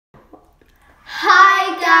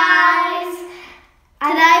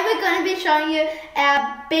be showing you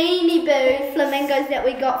our Beanie Boo flamingos that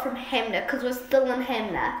we got from Hamner because we're still in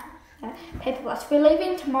Hamner. Paper Blast. We're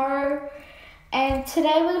leaving tomorrow, and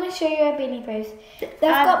today we're going to show you our Beanie Boos. They've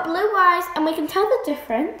got blue eyes, and we can tell the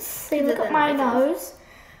difference. See, look at my nose.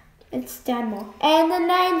 It's down more. And the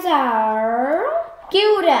names are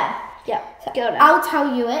Gilda. Yeah, so Gilda. I'll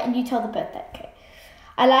tell you it, and you tell the birthday. Okay.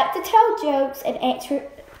 I like to tell jokes and act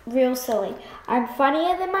real silly. I'm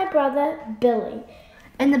funnier than my brother, Billy.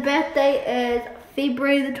 And the birthday is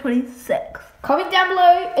February the 26th. Comment down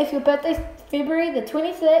below if your birthday's February the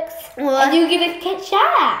 26th. And you get a shout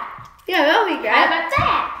out. Yeah, that'll be great. How about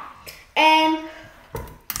that? And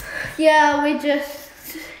yeah, we just...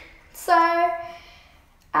 So,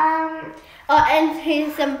 oh, and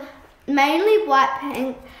he's mainly white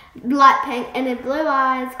pink, light pink, and then blue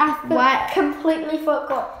eyes, white, completely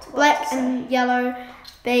forgot. black and yellow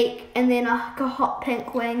beak, and then like a hot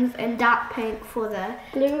pink wings and dark pink for the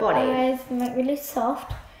blue body. Eyes and like really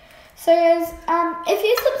soft. So guys, if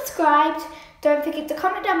you subscribed, don't forget to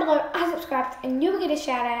comment down below I subscribed, and you will get a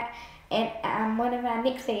shout out in one of our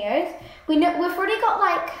next videos. We've already got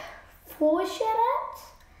like 4 shout outs.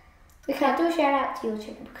 We can't do a shout out to your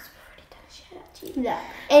children because we've already done a shout out to you. Yeah.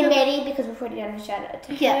 And Bennie because we've already done a shout out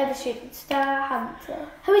to her, the shooting star hunter.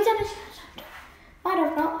 Have we done a shout out to her? I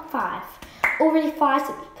don't know, 5. Already 5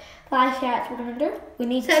 shout outs we're going to do. We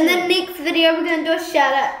need So in the next video we're going to do a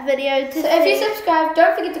shout out video to So if you subscribe,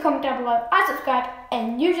 don't forget to comment down below I subscribed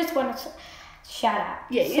and you just want to shout out.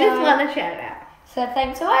 Yeah, you just want to shout out. So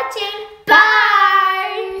thanks for watching. Bye!